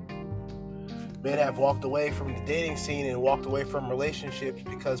 Men have walked away from the dating scene and walked away from relationships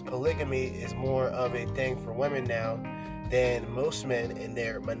because polygamy is more of a thing for women now than most men in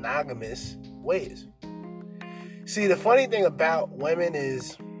their monogamous ways. See, the funny thing about women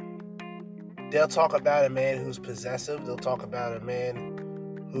is they'll talk about a man who's possessive. They'll talk about a man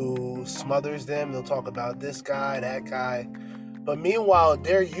who smothers them. They'll talk about this guy, that guy. But meanwhile,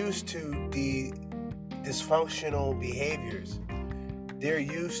 they're used to the dysfunctional behaviors. They're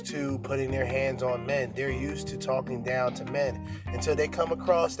used to putting their hands on men. They're used to talking down to men until they come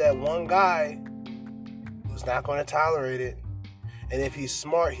across that one guy who's not going to tolerate it. And if he's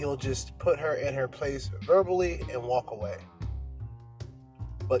smart, he'll just put her in her place verbally and walk away.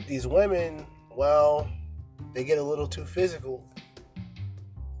 But these women, well, they get a little too physical.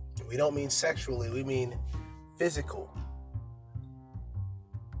 We don't mean sexually, we mean physical.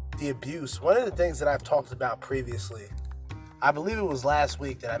 The abuse. One of the things that I've talked about previously, I believe it was last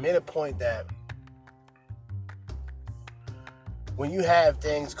week, that I made a point that when you have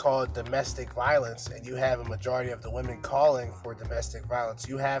things called domestic violence and you have a majority of the women calling for domestic violence,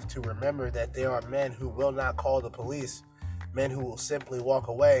 you have to remember that there are men who will not call the police, men who will simply walk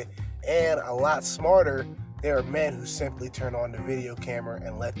away, and a lot smarter, there are men who simply turn on the video camera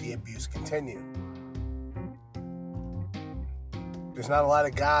and let the abuse continue. There's not a lot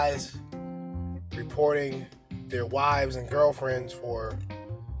of guys reporting their wives and girlfriends for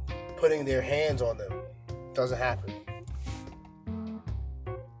putting their hands on them. Doesn't happen.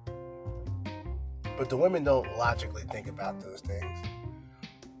 But the women don't logically think about those things.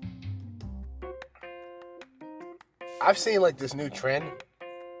 I've seen like this new trend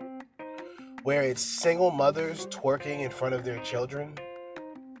where it's single mothers twerking in front of their children.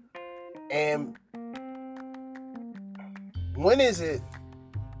 And When is it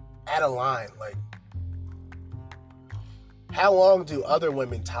at a line? Like, how long do other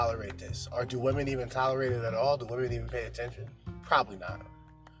women tolerate this? Or do women even tolerate it at all? Do women even pay attention? Probably not.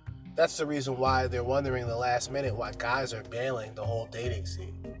 That's the reason why they're wondering the last minute why guys are bailing the whole dating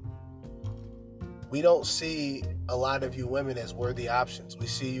scene. We don't see a lot of you women as worthy options. We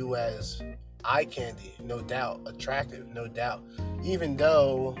see you as eye candy, no doubt. Attractive, no doubt. Even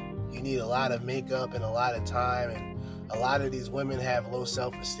though you need a lot of makeup and a lot of time, and a lot of these women have low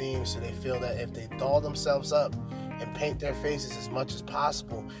self-esteem, so they feel that if they doll themselves up and paint their faces as much as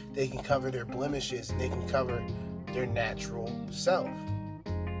possible, they can cover their blemishes and they can cover their natural self.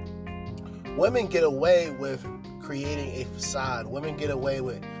 Women get away with creating a facade. Women get away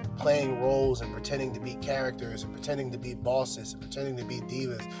with playing roles and pretending to be characters and pretending to be bosses and pretending to be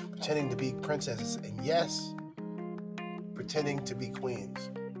divas, pretending to be princesses, and yes, pretending to be queens.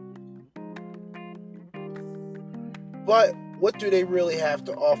 But what do they really have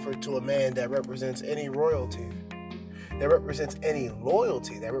to offer to a man that represents any royalty, that represents any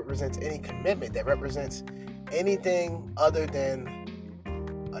loyalty, that represents any commitment, that represents anything other than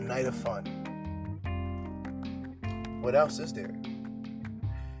a night of fun? What else is there?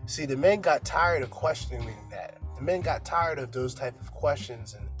 See, the men got tired of questioning that. The men got tired of those type of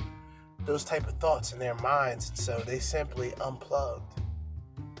questions and those type of thoughts in their minds, and so they simply unplugged.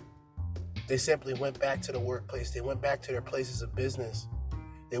 They simply went back to the workplace. They went back to their places of business.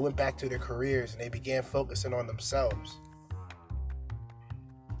 They went back to their careers, and they began focusing on themselves.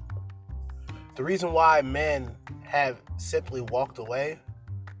 The reason why men have simply walked away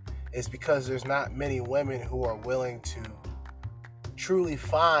is because there's not many women who are willing to truly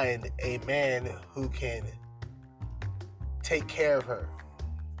find a man who can take care of her.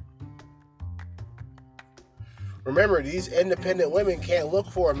 Remember, these independent women can't look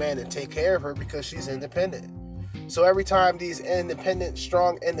for a man to take care of her because she's independent. So every time these independent,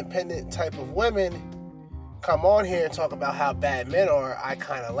 strong, independent type of women come on here and talk about how bad men are, I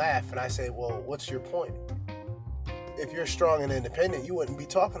kind of laugh and I say, well, what's your point? If you're strong and independent, you wouldn't be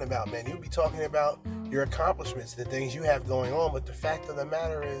talking about men. You'd be talking about your accomplishments, the things you have going on. But the fact of the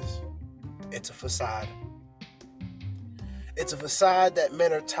matter is, it's a facade. It's a facade that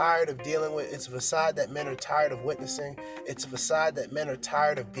men are tired of dealing with. It's a facade that men are tired of witnessing. It's a facade that men are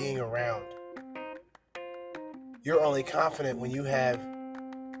tired of being around. You're only confident when you have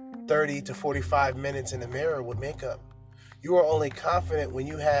 30 to 45 minutes in the mirror with makeup. You are only confident when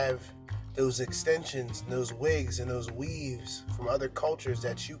you have those extensions, and those wigs, and those weaves from other cultures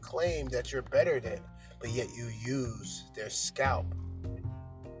that you claim that you're better than, but yet you use their scalp.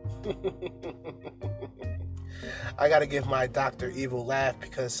 I gotta give my Dr. Evil laugh,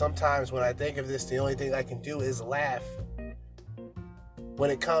 because sometimes when I think of this, the only thing I can do is laugh. When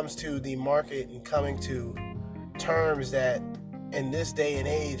it comes to the market and coming to terms that in this day and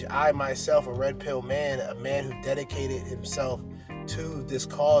age, I myself, a red pill man, a man who dedicated himself to this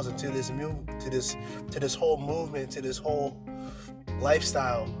cause and to this whole movement, to this whole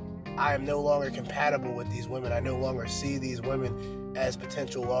lifestyle, I am no longer compatible with these women. I no longer see these women as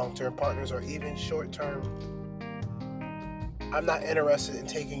potential long-term partners or even short-term. I'm not interested in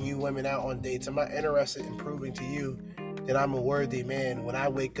taking you women out on dates. I'm not interested in proving to you that I'm a worthy man when I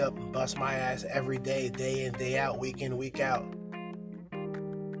wake up and bust my ass every day, day in, day out, week in, week out,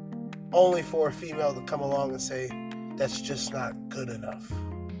 only for a female to come along and say, that's just not good enough.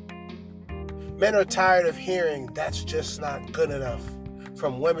 Men are tired of hearing that's just not good enough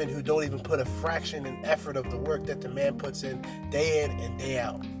from women who don't even put a fraction in effort of the work that the man puts in day in and day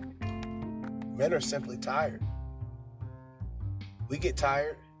out. Men are simply tired. We get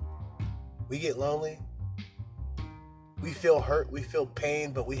tired. We get lonely. We feel hurt. We feel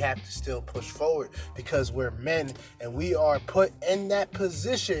pain, but we have to still push forward because we're men and we are put in that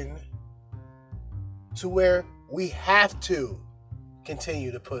position to where we have to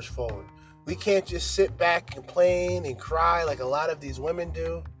continue to push forward. We can't just sit back, complain, and cry like a lot of these women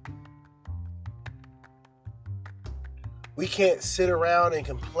do. We can't sit around and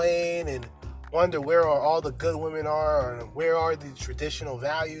complain and wonder where all the good women are, or where are the traditional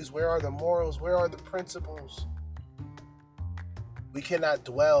values, where are the morals, where are the principles. We cannot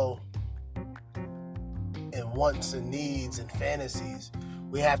dwell in wants and needs and fantasies.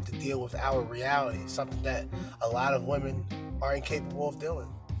 We have to deal with our reality, something that a lot of women are incapable of doing.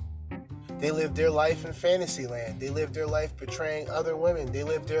 They live their life in fantasy land. They live their life betraying other women. They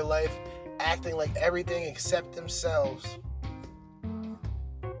live their life acting like everything except themselves.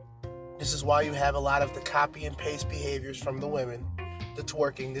 This is why you have a lot of the copy and paste behaviors from the women, the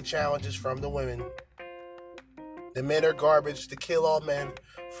twerking, the challenges from the women. The men are garbage, the kill all men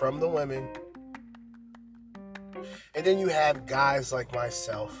from the women. And then you have guys like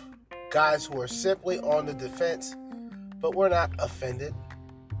myself, guys who are simply on the defense, but we're not offended.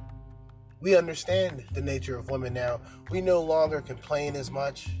 We understand the nature of women now. We no longer complain as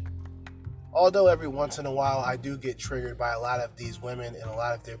much. Although every once in a while I do get triggered by a lot of these women and a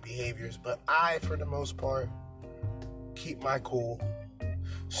lot of their behaviors, but I, for the most part, keep my cool.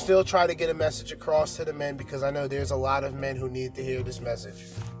 Still try to get a message across to the men because I know there's a lot of men who need to hear this message.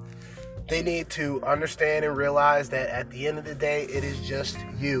 They need to understand and realize that at the end of the day, it is just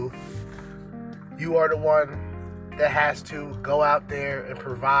you. You are the one that has to go out there and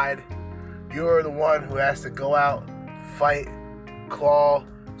provide. You are the one who has to go out, fight, claw,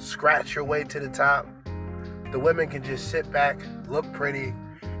 scratch your way to the top. The women can just sit back, look pretty,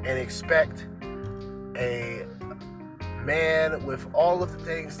 and expect a man with all of the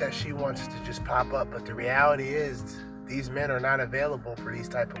things that she wants to just pop up. But the reality is, these men are not available for these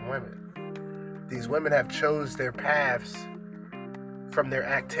type of women. These women have chose their paths from their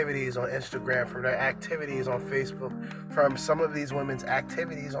activities on Instagram, from their activities on Facebook, from some of these women's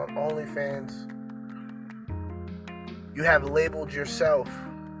activities on OnlyFans. You have labeled yourself.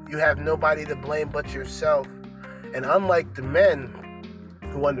 You have nobody to blame but yourself. And unlike the men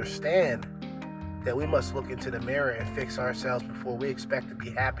who understand that we must look into the mirror and fix ourselves before we expect to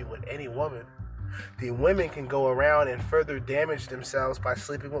be happy with any woman, the women can go around and further damage themselves by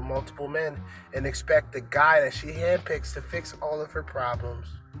sleeping with multiple men and expect the guy that she handpicks to fix all of her problems.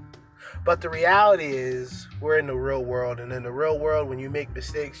 But the reality is, we're in the real world, and in the real world, when you make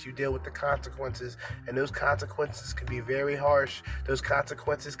mistakes, you deal with the consequences, and those consequences can be very harsh. Those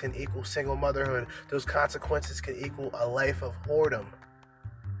consequences can equal single motherhood. Those consequences can equal a life of whoredom.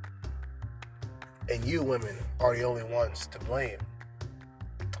 And you women are the only ones to blame.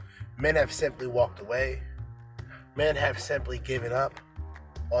 Men have simply walked away. Men have simply given up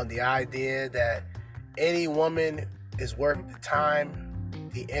on the idea that any woman is worth the time,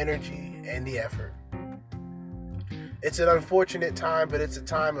 the energy, and the effort. It's an unfortunate time, but it's a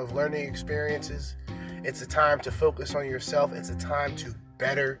time of learning experiences. It's a time to focus on yourself. It's a time to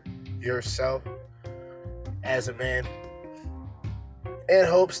better yourself as a man, in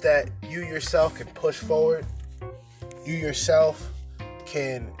hopes that you yourself can push forward. You yourself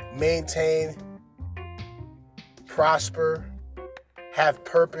can maintain, prosper, have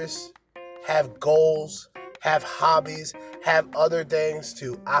purpose, have goals, have hobbies, have other things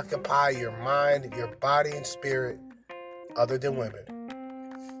to occupy your mind, your body, and spirit other than women.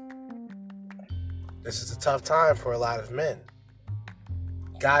 This is a tough time for a lot of men.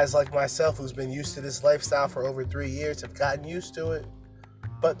 Guys like myself who's been used to this lifestyle for over 3 years have gotten used to it,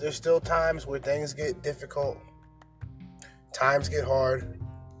 but there's still times where things get difficult, times get hard,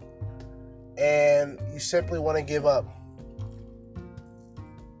 and you simply want to give up.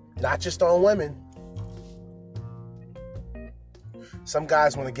 Not just on women. Some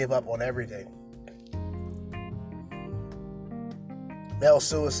guys want to give up on everything. Male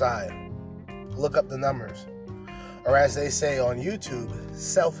suicide. Look up the numbers. Or as they say on YouTube,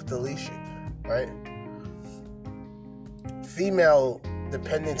 self-deletion, right? Female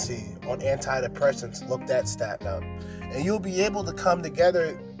dependency on antidepressants, look that stat up. And you'll be able to come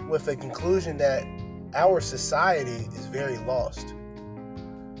together with a conclusion that our society is very lost.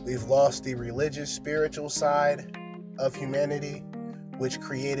 We've lost the religious, spiritual side of humanity, which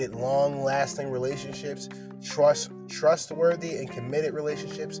created long-lasting relationships. Trustworthy and committed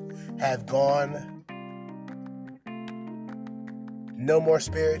relationships have gone. No more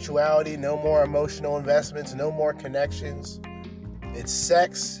spirituality, no more emotional investments, no more connections. It's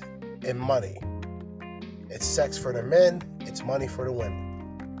sex and money. It's sex for the men, it's money for the women.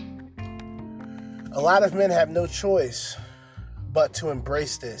 A lot of men have no choice but to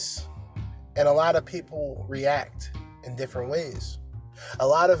embrace this. And a lot of people react in different ways. A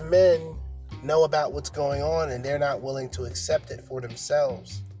lot of men know about what's going on and they're not willing to accept it for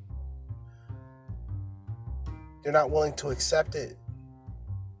themselves. They're not willing to accept it.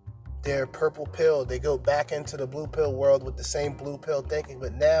 They're purple pill. They go back into the blue pill world with the same blue pill thinking,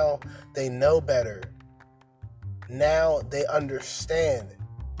 but now they know better. Now they understand.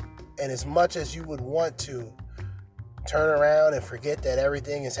 And as much as you would want to turn around and forget that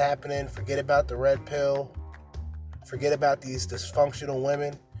everything is happening, forget about the red pill, forget about these dysfunctional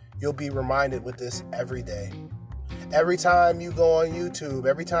women, you'll be reminded with this every day. Every time you go on YouTube,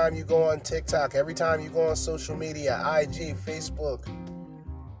 every time you go on TikTok, every time you go on social media, IG, Facebook,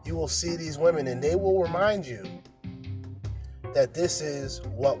 you will see these women and they will remind you that this is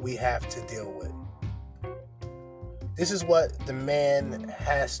what we have to deal with. This is what the man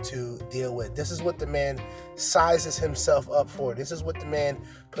has to deal with. This is what the man sizes himself up for. This is what the man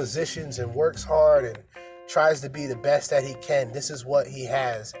positions and works hard and tries to be the best that he can, this is what he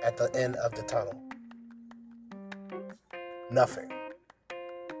has at the end of the tunnel. Nothing.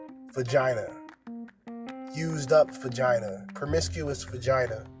 Vagina. Used up vagina. Promiscuous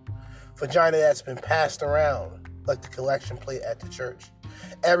vagina. Vagina that's been passed around like the collection plate at the church.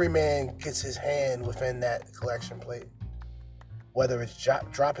 Every man gets his hand within that collection plate. Whether it's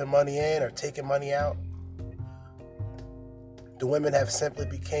dropping money in or taking money out. The women have simply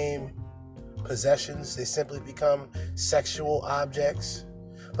became possessions. They simply become sexual objects.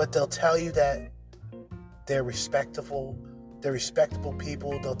 But they'll tell you that they're respectable. They're respectable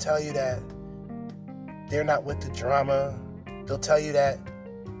people. They'll tell you that they're not with the drama. They'll tell you that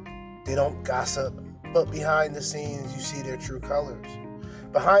they don't gossip. But behind the scenes, you see their true colors.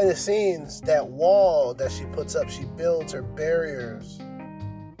 Behind the scenes, that wall that she puts up, she builds her barriers.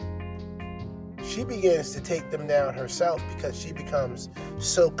 She begins to take them down herself because she becomes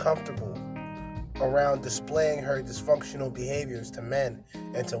so comfortable around displaying her dysfunctional behaviors to men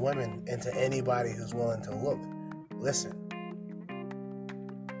and to women and to anybody who's willing to look. Listen.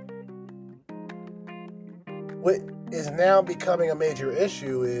 What is now becoming a major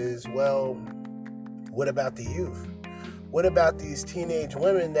issue is, well, what about the youth? What about these teenage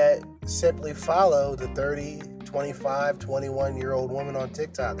women that simply follow the 30, 25, 21-year-old woman on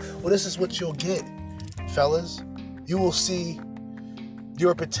TikTok? Well, this is what you'll get, fellas. You will see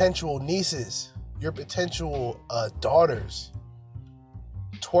your potential nieces, your potential daughters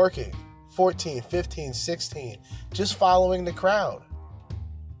twerking, 14, 15, 16, just following the crowd.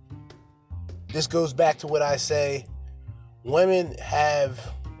 This goes back to what I say. Women have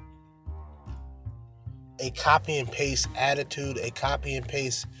a copy and paste attitude, a copy and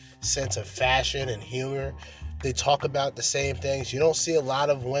paste sense of fashion and humor. They talk about the same things. You don't see a lot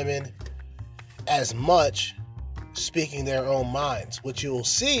of women as much speaking their own minds. What you will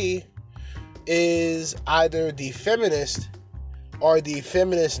see is either the feminist or the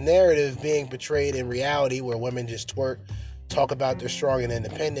feminist narrative being portrayed in reality where women just twerk, talk about they're strong and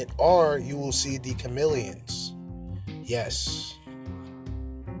independent, or you will see the chameleons. Yes.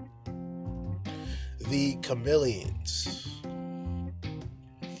 The chameleons.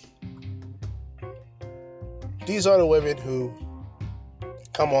 These are the women who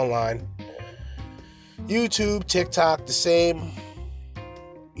come online. YouTube, TikTok, the same,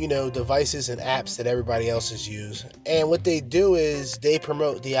 devices and apps that everybody else has used. And what they do is they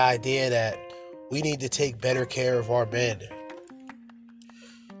promote the idea that we need to take better care of our men.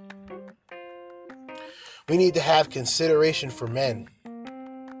 We need to have consideration for men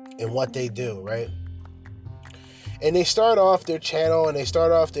in what they do, right? And they start off their channel and they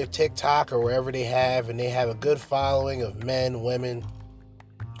start off their TikTok or wherever they have, and they have a good following of men, women.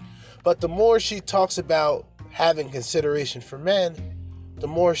 But the more she talks about having consideration for men, the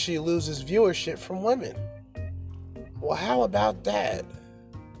more she loses viewership from women. Well, how about that?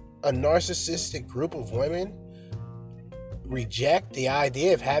 A narcissistic group of women reject the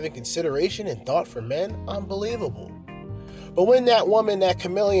idea of having consideration and thought for men? Unbelievable. But when that woman, that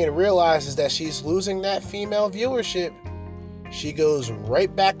chameleon, realizes that she's losing that female viewership, she goes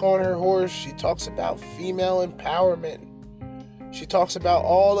right back on her horse. She talks about female empowerment. She talks about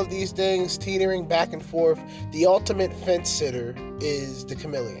all of these things teetering back and forth. The ultimate fence sitter is the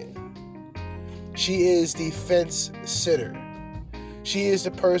chameleon. She is the fence sitter. She is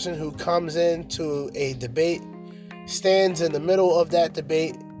the person who comes into a debate, stands in the middle of that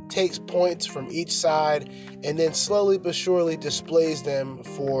debate, takes points from each side, and then slowly but surely displays them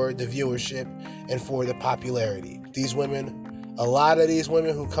for the viewership and for the popularity. These women, a lot of these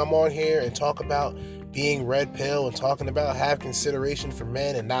women who come on here and talk about being red pill and talking about have consideration for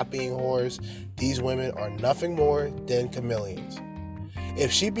men and not being whores, these women are nothing more than chameleons.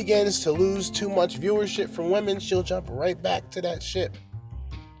 If she begins to lose too much viewership from women, she'll jump right back to that ship.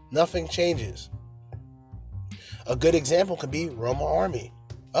 Nothing changes. A good example could be Roma Army.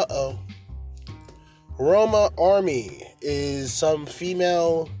 Roma Army is some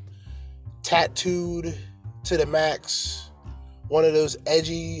female tattooed to the max, one of those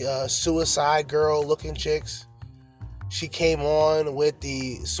edgy suicide girl looking chicks. She came on with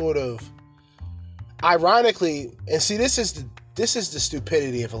the sort of, ironically, and see, this is the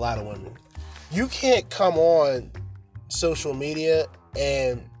stupidity of a lot of women. You can't come on social media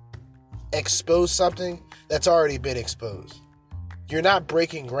and expose something that's already been exposed. You're not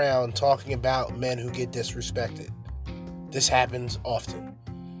breaking ground talking about men who get disrespected. This happens often.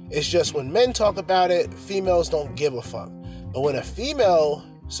 It's just when men talk about it, females don't give a fuck. But when a female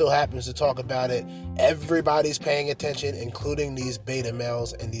so happens to talk about it, everybody's paying attention, including these beta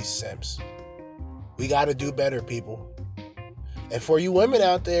males and these simps. We got to do better, people. And for you women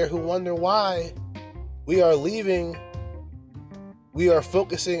out there who wonder why We are leaving. We are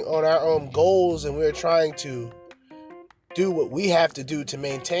focusing on our own goals, and we're trying to do what we have to do to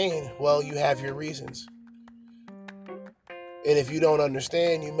maintain. Well, you have your reasons. And if you don't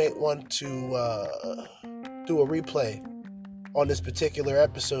understand, you may want to do a replay on this particular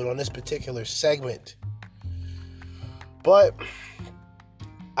episode, on this particular segment. But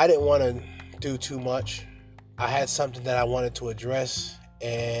I didn't want to do too much. I had something that I wanted to address,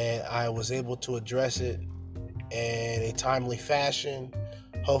 and I was able to address it in a timely fashion.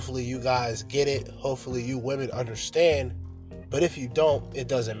 Hopefully you guys get it. Hopefully you women understand. But if you don't, it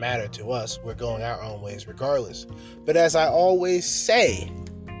doesn't matter to us. We're going our own ways regardless. But as I always say,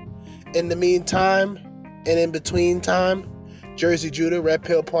 in the meantime and in between time, Jersey Judah, Red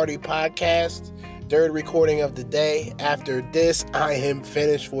Pill Party Podcast, third recording of the day. After this, I am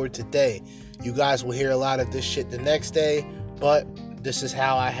finished for today. You guys will hear a lot of this shit the next day, but this is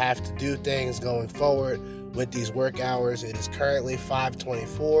how I have to do things going forward with these work hours. It is currently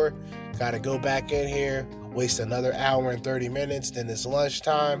 5:24. Got to go back in here, waste another hour and 30 minutes. Then it's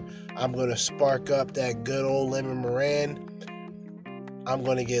lunchtime. I'm going to spark up that good old lemon meringue. I'm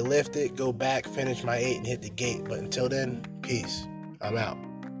going to get lifted, go back, finish my 8, and hit the gate. But until then, peace. I'm out.